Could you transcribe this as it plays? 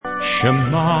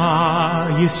Shema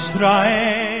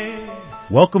Yisrael.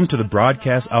 Welcome to the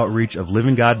broadcast outreach of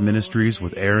Living God Ministries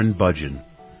with Aaron Budgeon.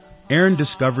 Aaron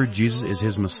discovered Jesus is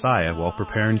his Messiah while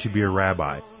preparing to be a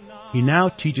rabbi. He now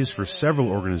teaches for several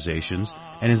organizations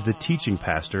and is the teaching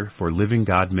pastor for Living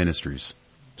God Ministries.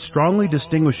 Strongly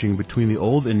distinguishing between the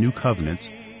Old and New Covenants,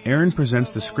 Aaron presents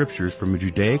the Scriptures from a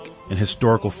Judaic and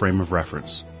historical frame of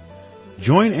reference.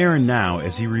 Join Aaron now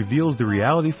as he reveals the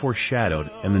reality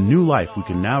foreshadowed and the new life we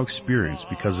can now experience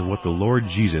because of what the Lord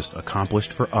Jesus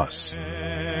accomplished for us.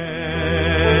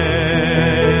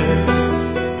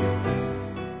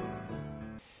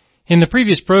 In the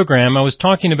previous program, I was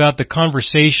talking about the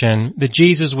conversation that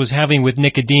Jesus was having with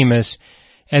Nicodemus,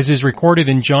 as is recorded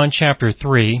in John chapter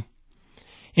 3.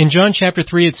 In John chapter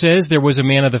 3 it says, "There was a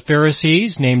man of the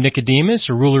Pharisees named Nicodemus,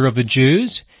 a ruler of the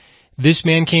Jews. This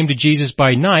man came to Jesus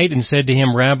by night and said to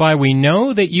him, 'Rabbi, we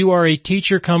know that you are a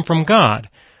teacher come from God,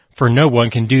 for no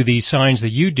one can do these signs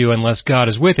that you do unless God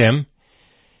is with him.'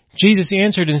 Jesus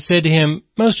answered and said to him,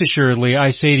 'Most assuredly, I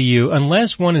say to you,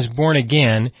 unless one is born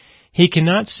again, he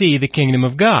cannot see the kingdom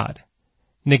of God.'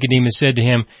 Nicodemus said to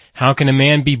him, 'How can a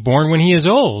man be born when he is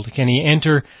old? Can he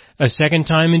enter a second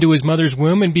time into his mother's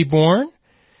womb and be born?'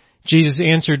 Jesus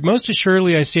answered, 'Most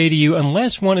assuredly I say to you,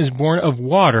 unless one is born of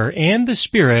water and the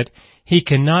Spirit, he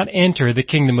cannot enter the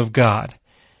kingdom of God.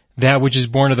 That which is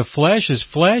born of the flesh is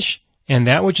flesh, and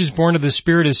that which is born of the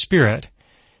Spirit is spirit.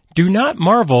 Do not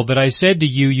marvel that I said to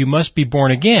you, you must be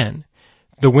born again.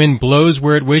 The wind blows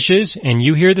where it wishes, and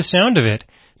you hear the sound of it,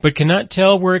 but cannot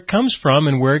tell where it comes from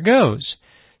and where it goes.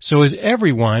 So is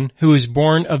everyone who is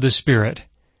born of the Spirit.'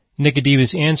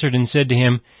 Nicodemus answered and said to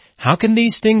him, 'How can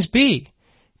these things be?'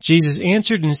 Jesus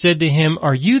answered and said to him,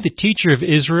 'Are you the teacher of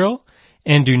Israel,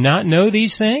 and do not know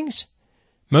these things?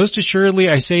 Most assuredly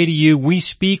I say to you, we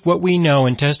speak what we know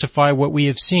and testify what we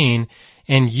have seen,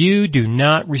 and you do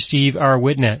not receive our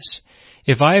witness.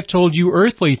 If I have told you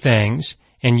earthly things,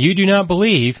 and you do not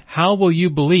believe, how will you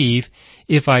believe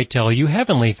if I tell you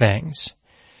heavenly things?'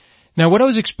 Now, what I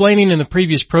was explaining in the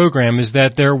previous program is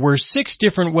that there were 6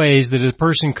 different ways that a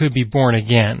person could be born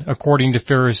again, according to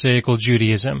Pharisaical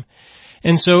Judaism.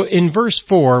 And so in verse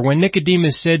 4, when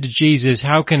Nicodemus said to Jesus,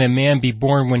 'How can a man be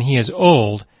born when he is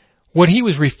old?' what he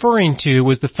was referring to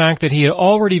was the fact that he had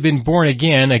already been born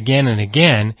again and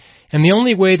again, and the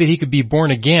only way that he could be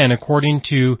born again, according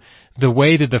to the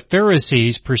way that the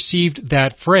Pharisees perceived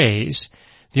that phrase,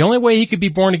 the only way he could be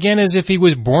born again is if he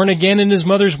was born again in his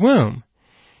mother's womb.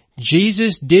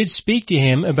 Jesus did speak to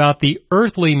him about the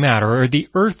earthly matter, or the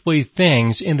earthly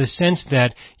things, in the sense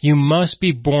that you must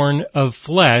be born of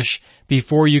flesh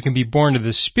before you can be born of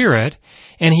the Spirit,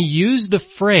 and he used the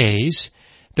phrase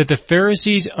that the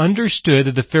Pharisees understood,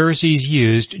 that the Pharisees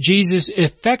used. Jesus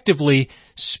effectively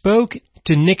spoke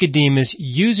to Nicodemus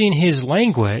using his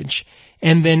language,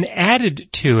 and then added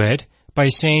to it by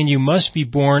saying you must be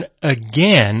born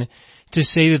again, to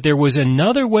say that there was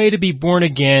another way to be born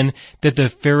again that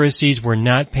the Pharisees were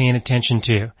not paying attention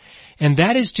to. And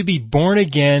that is to be born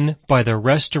again by the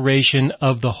restoration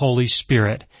of the Holy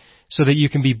Spirit, so that you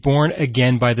can be born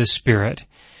again by the Spirit.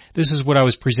 This is what I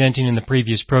was presenting in the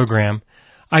previous program.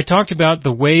 I talked about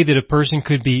the way that a person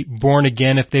could be born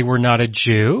again if they were not a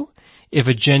Jew. If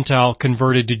a Gentile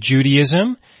converted to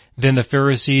Judaism, then the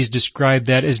Pharisees described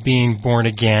that as being born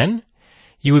again.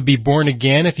 You would be born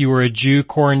again if you were a Jew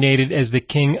coronated as the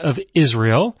king of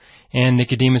Israel, and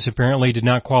Nicodemus apparently did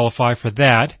not qualify for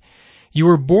that. You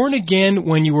were born again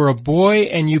when you were a boy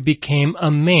and you became a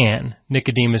man.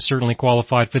 Nicodemus certainly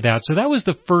qualified for that. So that was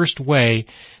the first way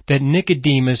that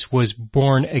Nicodemus was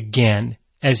born again,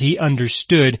 as he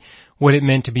understood what it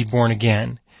meant to be born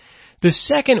again. The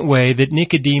second way that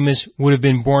Nicodemus would have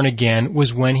been born again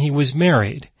was when he was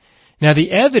married. Now,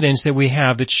 the evidence that we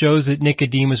have that shows that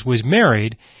Nicodemus was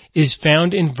married is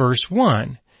found in verse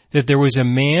 1, that there was a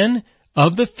man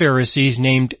of the Pharisees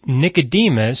named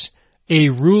Nicodemus, a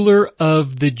ruler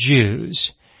of the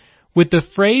Jews. With the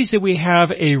phrase that we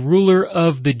have, a ruler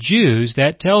of the Jews,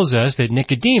 that tells us that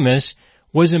Nicodemus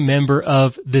was a member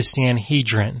of the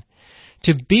Sanhedrin.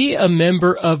 To be a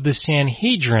member of the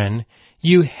Sanhedrin,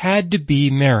 you had to be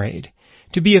married.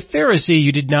 To be a Pharisee,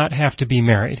 you did not have to be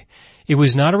married. It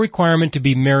was not a requirement to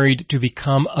be married to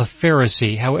become a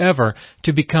Pharisee. However,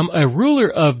 to become a ruler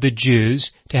of the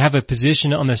Jews, to have a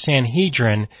position on the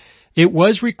Sanhedrin, it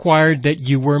was required that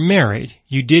you were married.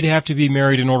 You did have to be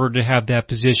married in order to have that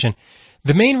position.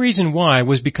 The main reason why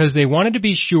was because they wanted to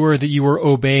be sure that you were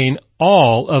obeying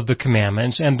all of the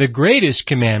commandments, and the greatest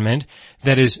commandment,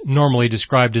 that is normally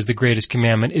described as the greatest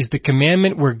commandment, is the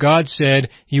commandment where God said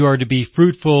you are to be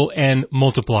fruitful and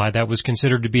multiply. That was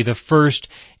considered to be the first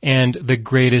and the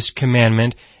greatest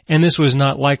commandment, and this was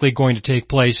not likely going to take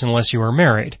place unless you were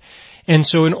married. And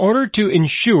so in order to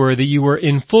ensure that you were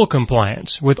in full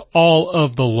compliance with all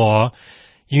of the law,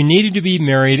 you needed to be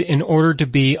married in order to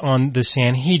be on the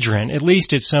Sanhedrin, at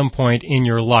least at some point in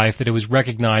your life that it was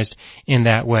recognized in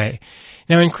that way.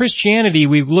 Now in Christianity,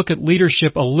 we look at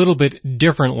leadership a little bit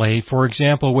differently. For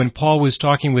example, when Paul was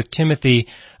talking with Timothy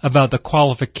about the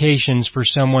qualifications for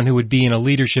someone who would be in a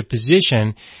leadership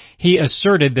position, he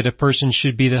asserted that a person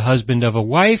should be the husband of a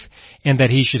wife and that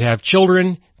he should have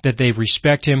children, that they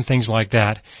respect him, things like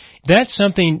that. That's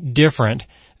something different.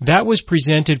 That was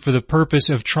presented for the purpose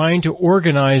of trying to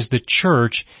organize the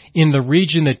church in the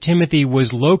region that Timothy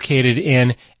was located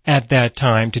in at that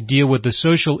time to deal with the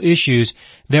social issues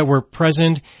that were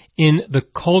present in the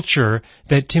culture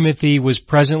that Timothy was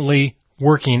presently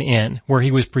working in, where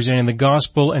he was presenting the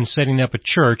gospel and setting up a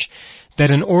church,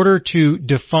 that in order to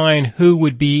define who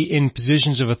would be in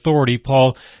positions of authority,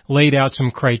 Paul laid out some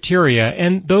criteria,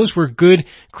 and those were good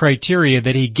criteria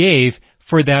that he gave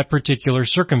for that particular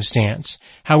circumstance.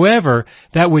 However,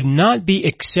 that would not be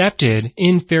accepted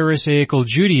in Pharisaical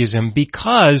Judaism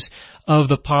because of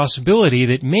the possibility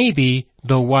that maybe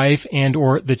the wife and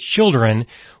or the children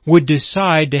would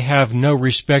decide to have no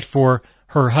respect for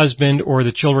her husband or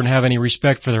the children have any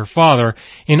respect for their father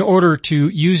in order to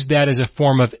use that as a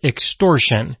form of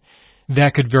extortion.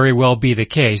 That could very well be the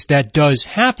case. That does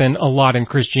happen a lot in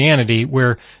Christianity,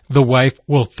 where the wife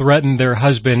will threaten their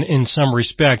husband in some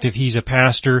respect if he's a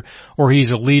pastor or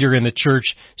he's a leader in the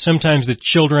church. Sometimes the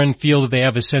children feel that they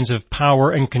have a sense of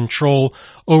power and control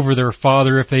over their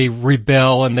father. If they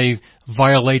rebel and they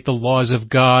violate the laws of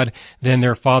God, then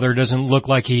their father doesn't look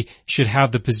like he should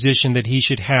have the position that he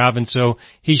should have, and so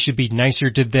he should be nicer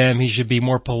to them, he should be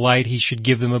more polite, he should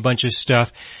give them a bunch of stuff.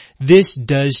 This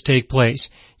does take place.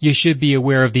 You should be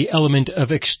aware of the element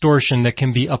of extortion that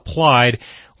can be applied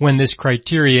when this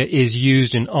criteria is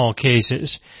used in all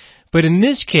cases. But in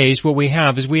this case, what we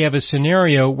have is we have a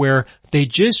scenario where they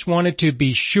just wanted to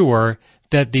be sure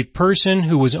that the person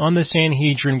who was on the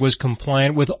Sanhedrin was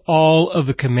compliant with all of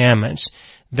the commandments.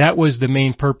 That was the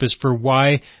main purpose for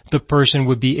why the person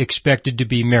would be expected to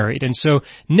be married. And so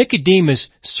Nicodemus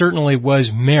certainly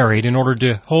was married in order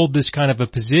to hold this kind of a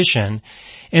position,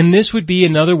 and this would be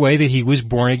another way that he was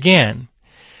born again.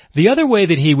 The other way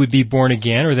that he would be born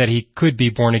again, or that he could be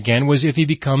born again, was if he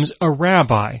becomes a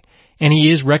rabbi. And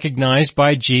he is recognized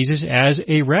by Jesus as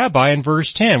a rabbi in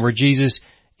verse 10, where Jesus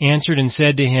answered and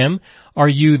said to him, "Are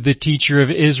you the teacher of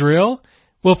Israel?"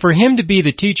 Well, for him to be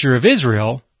the teacher of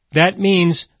Israel, that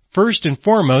means first and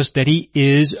foremost that he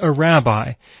is a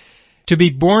rabbi. To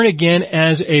be born again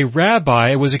as a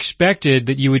rabbi, it was expected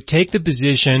that you would take the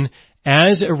position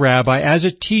as a rabbi, as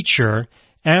a teacher,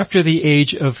 after the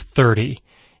age of 30.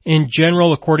 In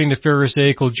general, according to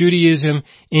Pharisaical Judaism,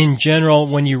 in general,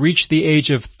 when you reach the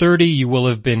age of 30, you will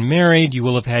have been married, you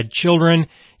will have had children,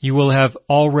 you will have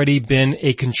already been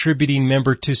a contributing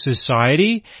member to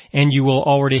society, and you will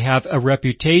already have a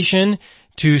reputation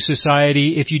to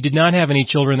society. If you did not have any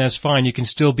children, that's fine. You can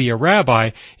still be a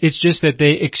rabbi. It's just that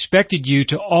they expected you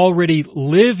to already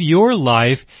live your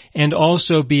life and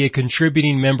also be a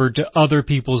contributing member to other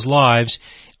people's lives.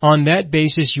 On that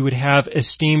basis, you would have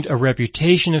esteemed a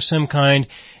reputation of some kind.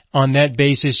 On that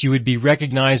basis, you would be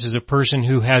recognized as a person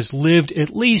who has lived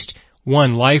at least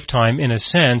one lifetime in a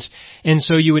sense, and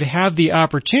so you would have the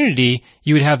opportunity,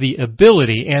 you would have the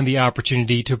ability and the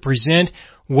opportunity to present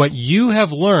what you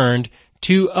have learned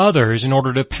to others in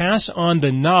order to pass on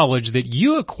the knowledge that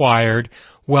you acquired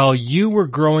while you were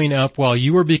growing up, while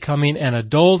you were becoming an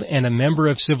adult and a member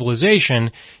of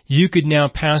civilization. You could now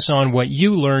pass on what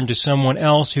you learned to someone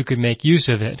else who could make use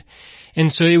of it.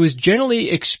 And so it was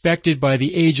generally expected by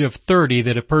the age of 30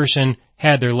 that a person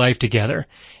had their life together.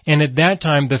 And at that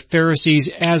time, the Pharisees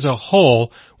as a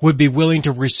whole would be willing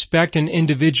to respect an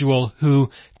individual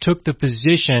who took the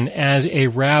position as a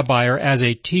rabbi or as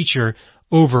a teacher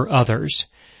over others.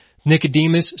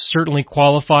 Nicodemus certainly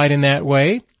qualified in that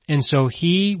way, and so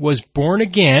he was born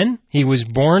again, he was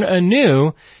born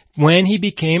anew when he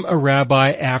became a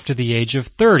rabbi after the age of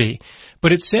 30.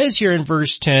 But it says here in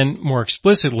verse 10 more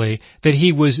explicitly that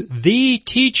he was the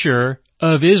teacher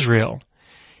of Israel.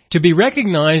 To be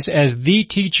recognized as the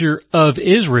teacher of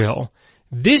Israel,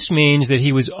 this means that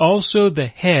he was also the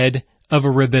head of a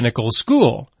rabbinical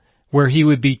school, where he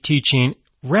would be teaching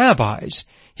rabbis.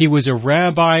 He was a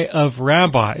rabbi of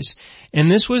rabbis. and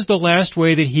this was the last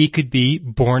way that he could be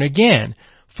born again,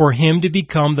 for him to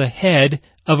become the head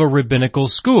of a rabbinical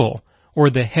school, or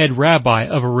the head rabbi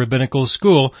of a rabbinical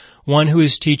school, one who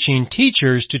is teaching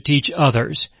teachers to teach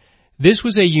others. This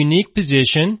was a unique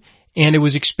position, and it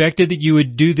was expected that you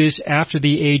would do this after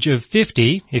the age of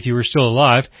 50, if you were still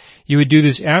alive. You would do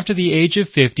this after the age of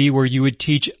 50, where you would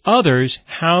teach others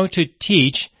how to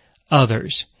teach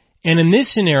others. And in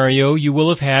this scenario, you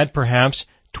will have had perhaps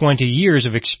 20 years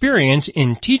of experience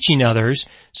in teaching others,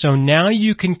 so now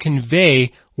you can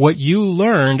convey what you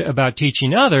learned about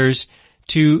teaching others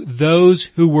to those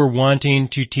who were wanting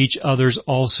to teach others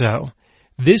also.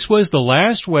 This was the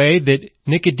last way that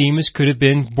Nicodemus could have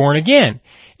been born again.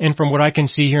 And from what I can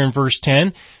see here in verse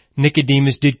 10,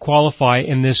 Nicodemus did qualify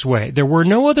in this way. There were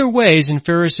no other ways in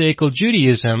Pharisaical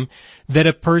Judaism that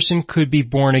a person could be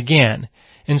born again.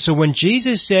 And so when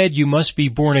Jesus said, "You must be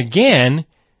born again,"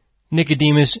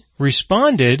 Nicodemus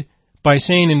responded by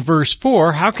saying in verse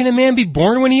 4, "How can a man be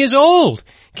born when he is old?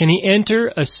 Can he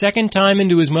enter a second time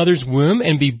into his mother's womb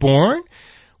and be born?"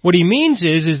 What he means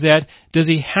is that does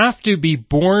he have to be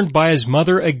born by his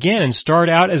mother again and start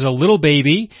out as a little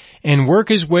baby and work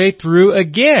his way through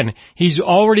again? He's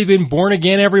already been born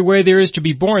again every way there is to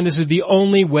be born. This is the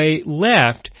only way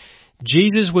left.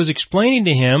 Jesus was explaining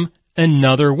to him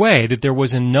another way, that there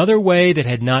was another way that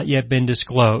had not yet been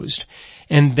disclosed.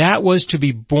 And that was to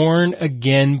be born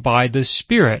again by the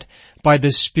Spirit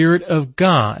of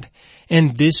God.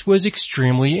 And this was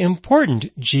extremely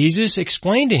important. Jesus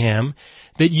explained to him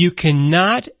that you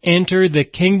cannot enter the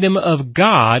kingdom of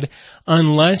God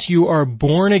unless you are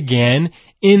born again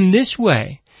in this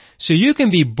way. So you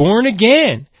can be born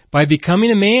again by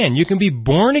becoming a man. You can be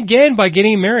born again by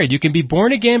getting married. You can be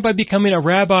born again by becoming a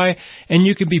rabbi, and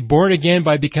you can be born again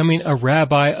by becoming a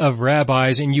rabbi of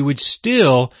rabbis, and you would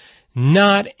still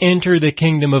not enter the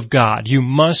kingdom of God. You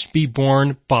must be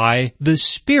born by the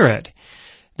Spirit.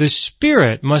 The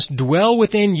Spirit must dwell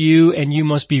within you, and you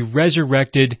must be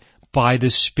resurrected by the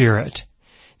Spirit.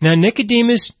 Now,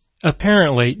 Nicodemus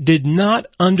apparently did not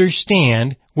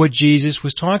understand what Jesus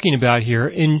was talking about here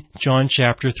in John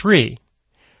chapter 3.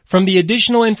 From the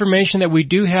additional information that we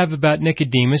do have about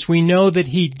Nicodemus, we know that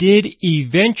he did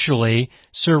eventually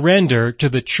surrender to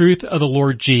the truth of the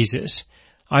Lord Jesus.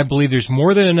 I believe there's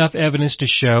more than enough evidence to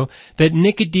show that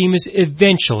Nicodemus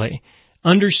eventually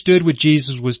understood what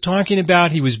Jesus was talking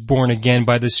about. He was born again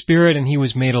by the Spirit, and he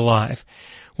was made alive.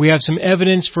 We have some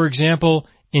evidence, for example,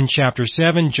 in chapter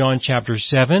 7, John chapter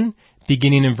 7,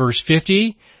 beginning in verse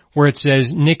 50, where it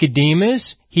says,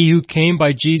 "Nicodemus, he who came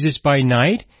by Jesus by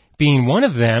night, being one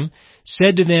of them,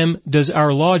 said to them, 'Does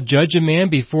our law judge a man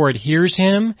before it hears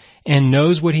him and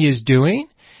knows what he is doing?'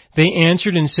 They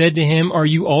answered and said to him, 'Are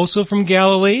you also from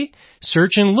Galilee?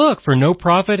 Search and look, for no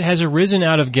prophet has arisen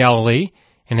out of Galilee.'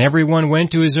 And everyone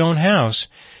went to his own house."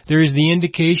 There is the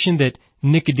indication that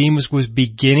Nicodemus was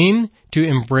beginning to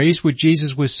embrace what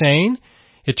Jesus was saying.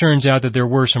 It turns out that there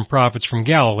were some prophets from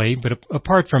Galilee, but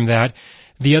apart from that,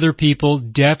 the other people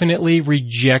definitely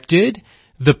rejected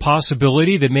the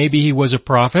possibility that maybe he was a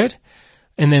prophet.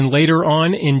 And then later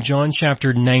on in John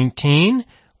chapter 19,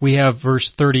 we have verse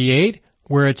 38,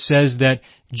 where it says that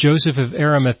Joseph of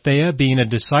Arimathea, being a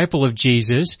disciple of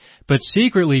Jesus, but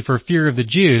secretly for fear of the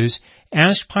Jews,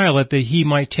 asked Pilate that he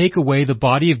might take away the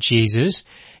body of Jesus,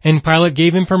 and Pilate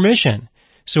gave him permission.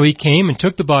 So he came and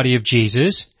took the body of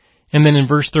Jesus. And then in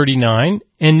verse 39,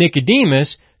 "And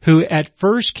Nicodemus, who at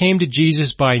first came to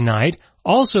Jesus by night,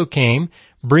 also came,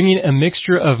 bringing a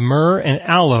mixture of myrrh and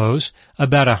aloes,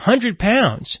 about 100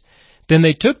 pounds. Then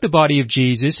they took the body of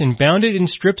Jesus and bound it in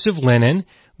strips of linen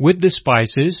with the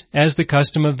spices, as the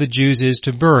custom of the Jews is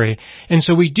to bury." And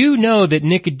so we do know that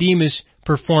Nicodemus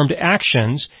performed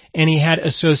actions, and he had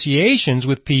associations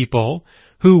with people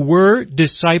who were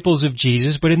disciples of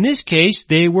Jesus, but in this case,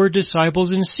 they were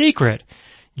disciples in secret.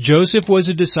 Joseph was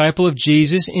a disciple of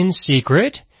Jesus in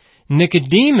secret.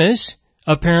 Nicodemus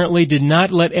apparently did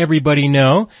not let everybody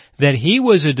know that he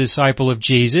was a disciple of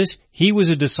Jesus. He was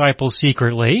a disciple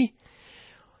secretly.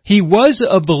 He was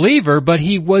a believer, but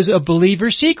he was a believer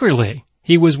secretly.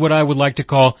 He was what I would like to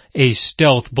call a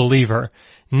stealth believer.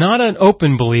 Not an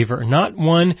open believer, not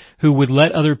one who would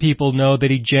let other people know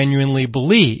that he genuinely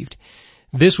believed.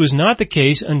 This was not the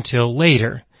case until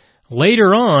later.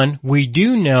 Later on, we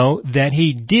do know that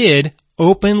he did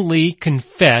openly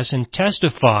confess and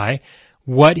testify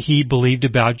what he believed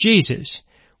about Jesus.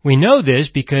 We know this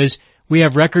because we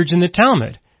have records in the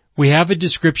Talmud. We have a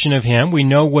description of him. We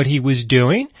know what he was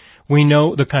doing. We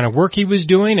know the kind of work he was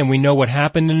doing, and we know what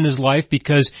happened in his life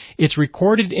because it's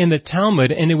recorded in the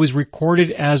Talmud, and it was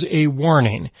recorded as a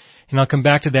warning. And I'll come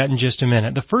back to that in just a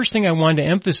minute. The first thing I wanted to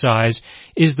emphasize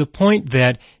is the point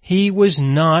that he was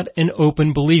not an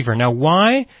open believer. Now,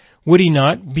 why would he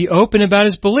not be open about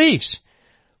his beliefs?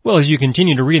 Well, as you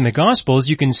continue to read in the Gospels,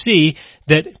 you can see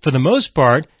that for the most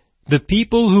part, the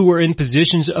people who were in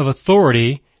positions of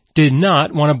authority did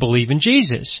not want to believe in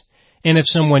Jesus. And if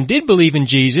someone did believe in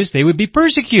Jesus, they would be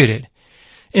persecuted.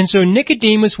 And so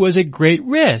Nicodemus was at great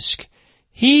risk.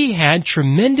 He had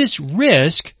tremendous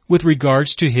risk with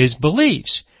regards to his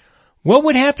beliefs. What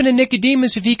would happen to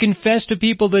Nicodemus if he confessed to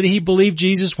people that he believed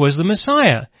Jesus was the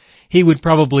Messiah? He would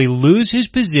probably lose his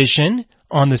position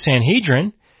on the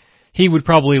Sanhedrin. He would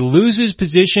probably lose his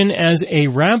position as a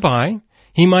rabbi.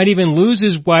 He might even lose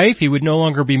his wife. He would no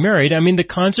longer be married. I mean, the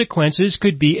consequences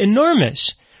could be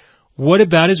enormous. What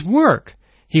about his work?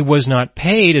 He was not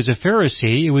paid as a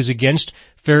Pharisee. It was against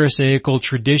Pharisaical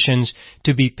traditions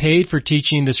to be paid for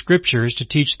teaching the Scriptures, to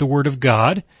teach the Word of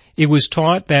God. It was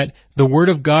taught that the Word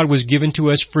of God was given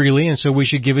to us freely, and so we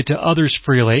should give it to others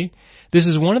freely. This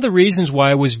is one of the reasons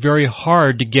why it was very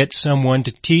hard to get someone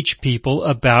to teach people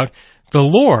about the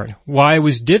Lord, why it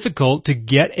was difficult to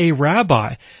get a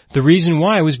rabbi. The reason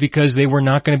why was because they were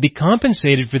not going to be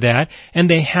compensated for that, and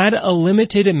they had a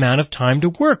limited amount of time to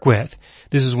work with.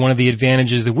 This is one of the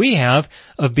advantages that we have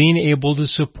of being able to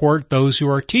support those who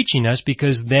are teaching us,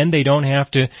 because then they don't have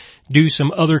to do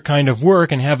some other kind of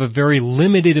work and have a very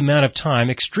limited amount of time,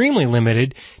 extremely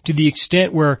limited, to the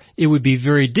extent where it would be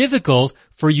very difficult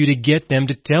for you to get them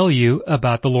to tell you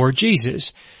about the Lord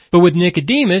Jesus. But with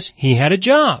Nicodemus, he had a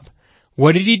job.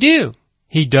 What did he do?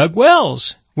 He dug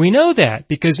wells. We know that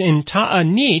because in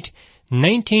Ta'anit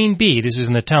 19b, this is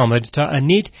in the Talmud,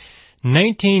 Ta'anit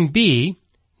 19b,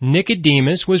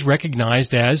 Nicodemus was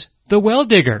recognized as the well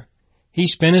digger. He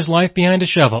spent his life behind a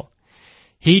shovel.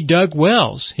 He dug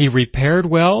wells. He repaired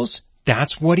wells.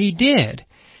 That's what he did.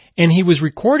 And he was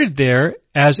recorded there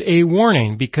as a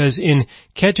warning because in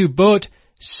Ketubot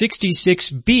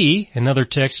 66b, another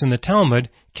text in the Talmud,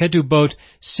 Ketubot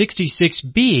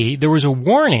 66b, there was a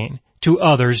warning to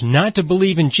others not to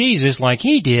believe in Jesus like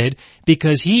he did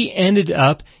because he ended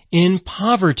up in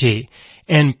poverty.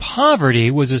 And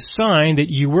poverty was a sign that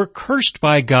you were cursed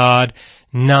by God,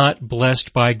 not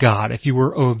blessed by God. If you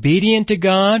were obedient to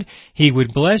God, He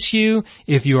would bless you.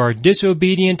 If you are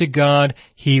disobedient to God,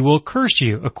 He will curse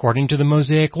you, according to the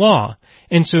Mosaic Law.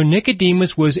 And so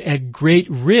Nicodemus was at great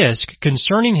risk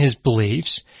concerning his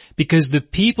beliefs because the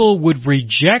people would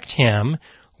reject him,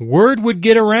 word would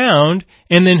get around,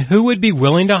 and then who would be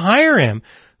willing to hire him?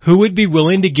 Who would be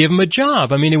willing to give him a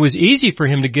job? I mean, it was easy for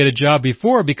him to get a job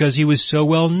before because he was so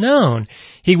well known.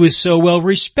 He was so well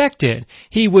respected.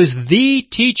 He was the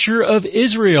teacher of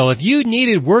Israel. If you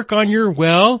needed work on your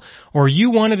well or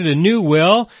you wanted a new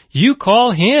well, you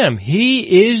call him.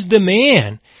 He is the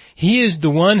man. He is the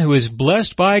one who is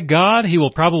blessed by God. He will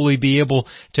probably be able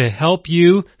to help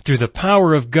you through the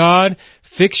power of God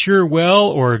fix your well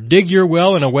or dig your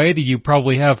well in a way that you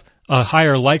probably have a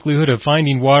higher likelihood of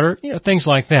finding water, things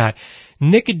like that.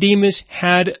 Nicodemus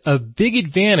had a big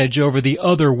advantage over the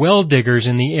other well diggers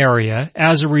in the area.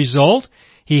 As a result,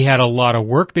 he had a lot of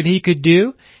work that he could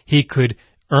do. He could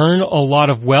earn a lot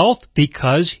of wealth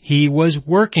because he was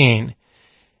working.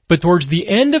 But towards the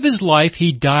end of his life,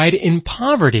 he died in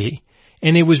poverty,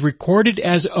 and it was recorded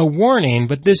as a warning,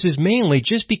 but this is mainly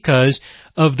just because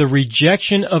of the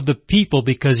rejection of the people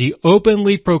because he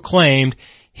openly proclaimed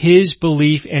his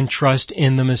belief and trust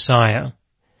in the Messiah.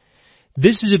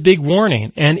 This is a big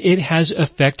warning, and it has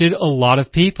affected a lot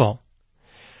of people.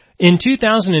 In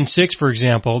 2006, for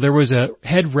example, there was a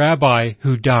head rabbi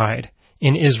who died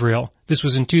in Israel. This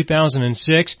was in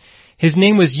 2006. His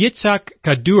name was Yitzhak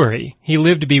Kaduri. He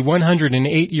lived to be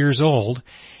 108 years old,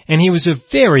 and he was a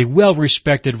very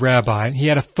well-respected rabbi. He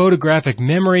had a photographic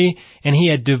memory, and he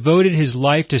had devoted his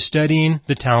life to studying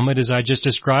the Talmud, as I just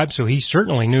described, so he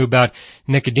certainly knew about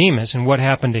Nicodemus and what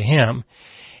happened to him.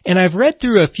 And I've read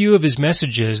through a few of his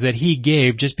messages that he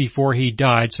gave just before he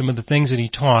died, some of the things that he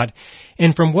taught,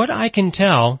 and from what I can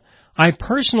tell, I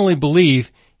personally believe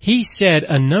he said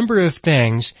a number of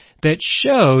things that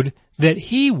showed that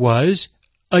he was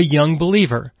a young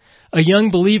believer. A young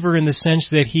believer in the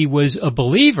sense that he was a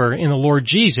believer in the Lord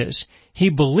Jesus. He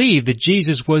believed that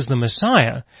Jesus was the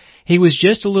Messiah. He was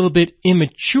just a little bit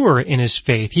immature in his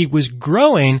faith. He was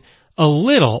growing a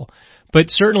little, but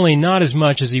certainly not as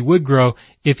much as he would grow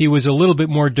if he was a little bit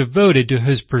more devoted to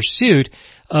his pursuit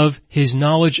of his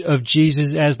knowledge of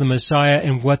Jesus as the Messiah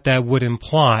and what that would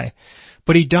imply.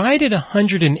 But he died at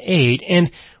 108,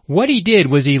 and what he did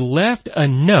was he left a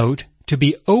note to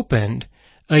be opened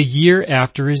a year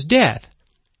after his death.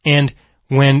 And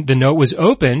when the note was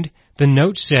opened, the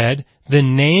note said the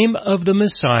name of the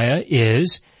Messiah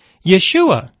is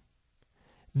Yeshua.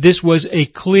 This was a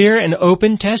clear and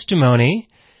open testimony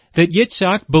that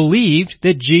Yitzhak believed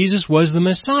that Jesus was the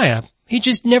Messiah. He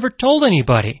just never told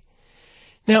anybody.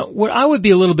 Now, what I would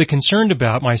be a little bit concerned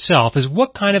about myself is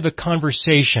what kind of a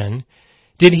conversation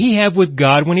did he have with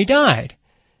God when he died?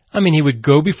 I mean, he would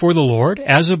go before the Lord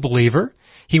as a believer.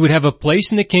 He would have a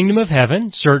place in the kingdom of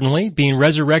heaven, certainly, being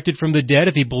resurrected from the dead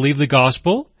if he believed the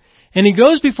gospel. And he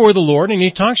goes before the Lord and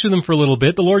he talks with him for a little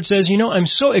bit. The Lord says, I'm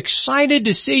so excited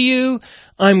to see you.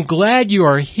 I'm glad you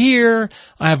are here.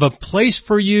 I have a place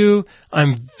for you.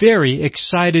 I'm very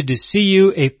excited to see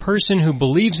you, a person who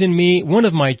believes in me, one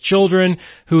of my children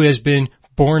who has been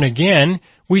born again.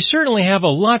 We certainly have a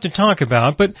lot to talk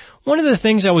about, but one of the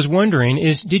things I was wondering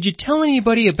is, did you tell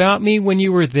anybody about me when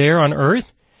you were there on earth?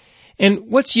 And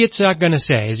what's Yitzhak going to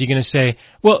say? Is he going to say,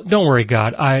 well, don't worry,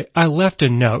 God, I left a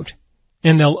note.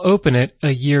 And they'll open it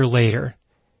a year later.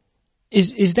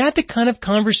 Is that the kind of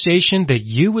conversation that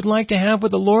you would like to have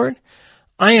with the Lord?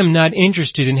 I am not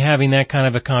interested in having that kind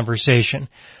of a conversation.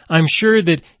 I'm sure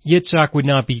that Yitzhak would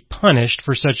not be punished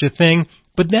for such a thing,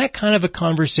 but that kind of a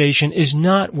conversation is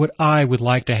not what I would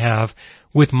like to have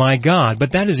with my God.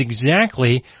 But that is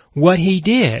exactly what he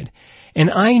did. And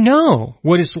I know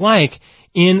what it's like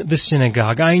in the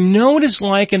synagogue. I know what it's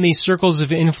like in these circles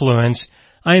of influence.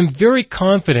 I am very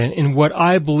confident in what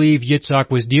I believe Yitzhak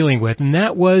was dealing with, and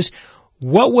that was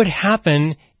what would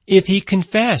happen if he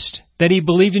confessed that he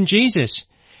believed in Jesus.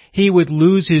 He would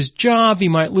lose his job, he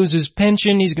might lose his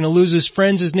pension, he's going to lose his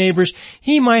friends, his neighbors,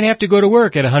 he might have to go to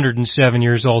work at 107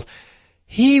 years old.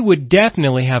 He would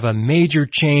definitely have a major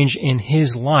change in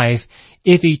his life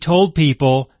if he told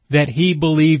people that he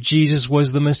believed Jesus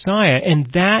was the Messiah, and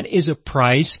that is a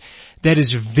price that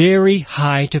is very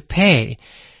high to pay.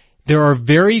 There are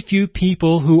very few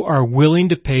people who are willing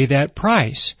to pay that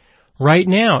price. Right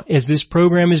now, as this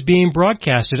program is being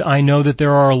broadcasted, I know that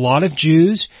there are a lot of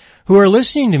Jews who are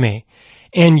listening to me.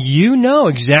 And you know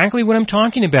exactly what I'm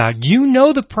talking about. You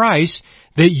know the price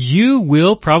that you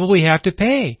will probably have to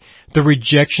pay. The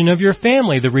rejection of your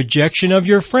family, the rejection of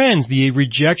your friends, the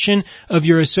rejection of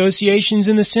your associations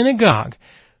in the synagogue.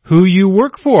 Who you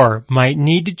work for might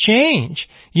need to change.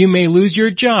 You may lose your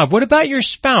job. What about your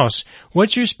spouse?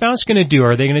 What's your spouse going to do?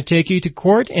 Are they going to take you to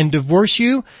court and divorce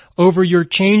you over your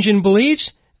change in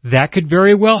beliefs? That could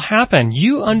very well happen.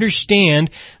 You understand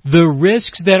the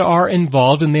risks that are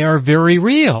involved, and they are very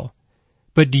real.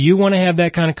 But do you want to have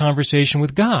that kind of conversation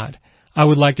with God? I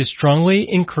would like to strongly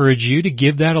encourage you to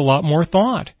give that a lot more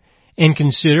thought and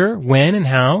consider when and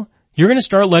how you're going to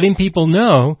start letting people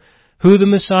know who the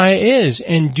Messiah is,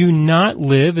 and do not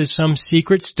live as some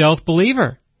secret stealth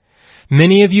believer.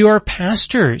 Many of you are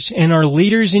pastors and are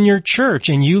leaders in your church,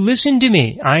 and you listen to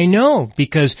me. I know,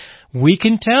 because we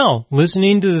can tell,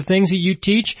 listening to the things that you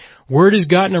teach, word has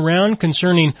gotten around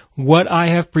concerning what I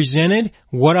have presented,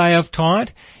 what I have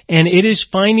taught, and it is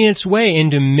finding its way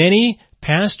into many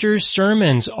pastors'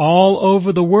 sermons all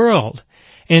over the world.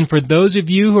 And for those of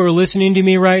you who are listening to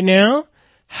me right now,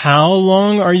 how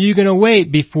long are you going to wait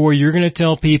before you're going to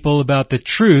tell people about the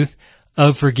truth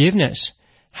of forgiveness?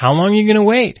 How long are you going to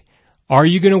wait? Are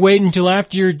you going to wait until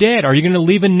after you're dead? Are you going to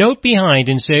leave a note behind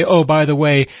and say, oh, by the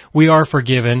way, we are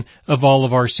forgiven of all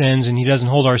of our sins and He doesn't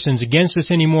hold our sins against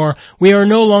us anymore. We are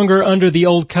no longer under the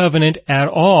old covenant at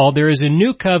all. There is a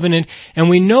new covenant, and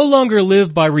we no longer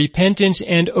live by repentance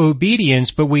and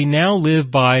obedience, but we now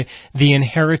live by the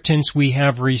inheritance we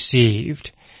have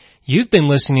received. You've been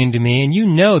listening to me, and you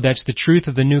know that's the truth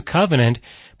of the new covenant,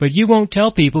 but you won't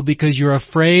tell people because you're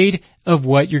afraid of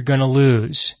what you're going to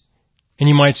lose. And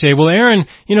you might say, well, Aaron,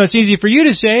 it's easy for you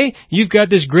to say. You've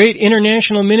got this great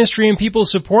international ministry and people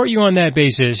support you on that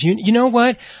basis. You know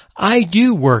what? I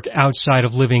do work outside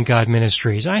of Living God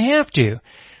Ministries. I have to.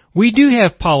 We do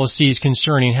have policies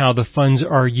concerning how the funds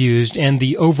are used, and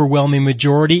the overwhelming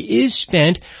majority is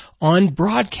spent on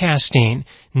broadcasting,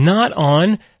 not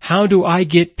on how do I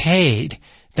get paid.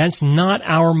 That's not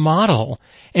our model.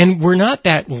 And we're not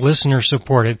that listener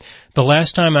supported. The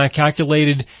last time I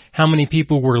calculated how many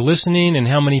people were listening and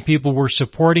how many people were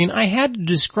supporting, I had to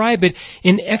describe it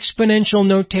in exponential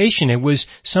notation. It was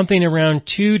something around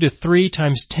 2 to 3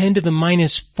 times 10 to the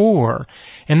minus 4.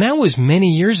 And that was many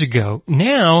years ago.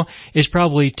 Now it's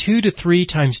probably 2 to 3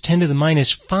 times 10 to the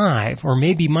minus 5, or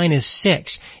maybe minus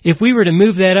 6. If we were to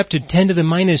move that up to 10 to the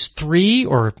minus 3,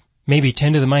 or maybe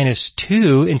 10 to the minus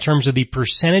 2 in terms of the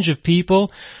percentage of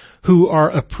people who are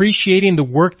appreciating the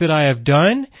work that I have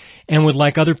done and would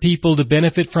like other people to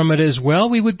benefit from it as well,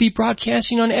 we would be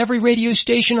broadcasting on every radio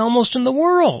station almost in the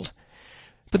world.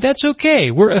 But that's okay.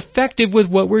 We're effective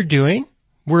with what we're doing.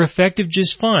 We're effective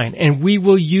just fine, and we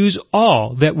will use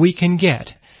all that we can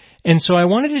get. And so I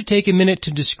wanted to take a minute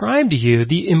to describe to you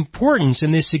the importance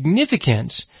and the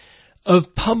significance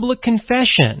of public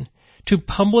confession, to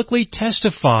publicly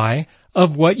testify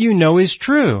of what you know is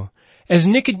true. As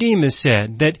Nicodemus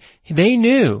said, that they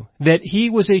knew that he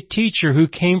was a teacher who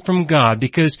came from God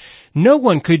because no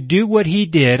one could do what he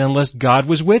did unless God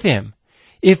was with him.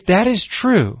 If that is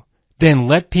true, then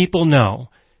let people know.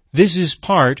 This is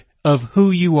part of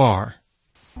who you are.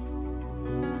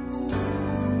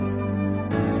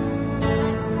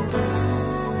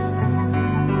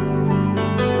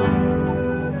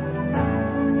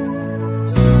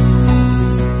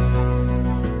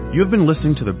 You have been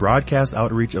listening to the broadcast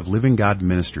outreach of Living God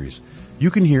Ministries.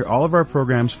 You can hear all of our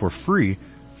programs for free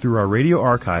through our radio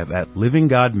archive at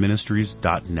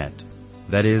livinggodministries.net.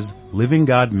 That is,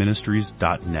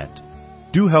 livinggodministries.net.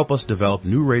 Do help us develop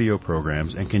new radio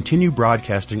programs and continue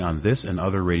broadcasting on this and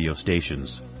other radio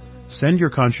stations. Send your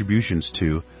contributions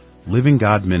to Living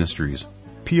God Ministries,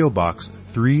 P.O. Box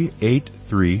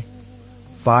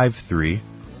 38353,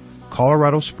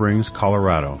 Colorado Springs,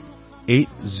 Colorado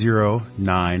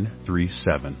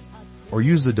 80937, or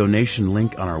use the donation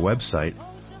link on our website,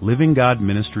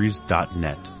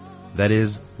 livinggodministries.net. That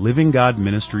is,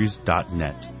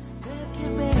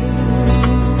 livinggodministries.net.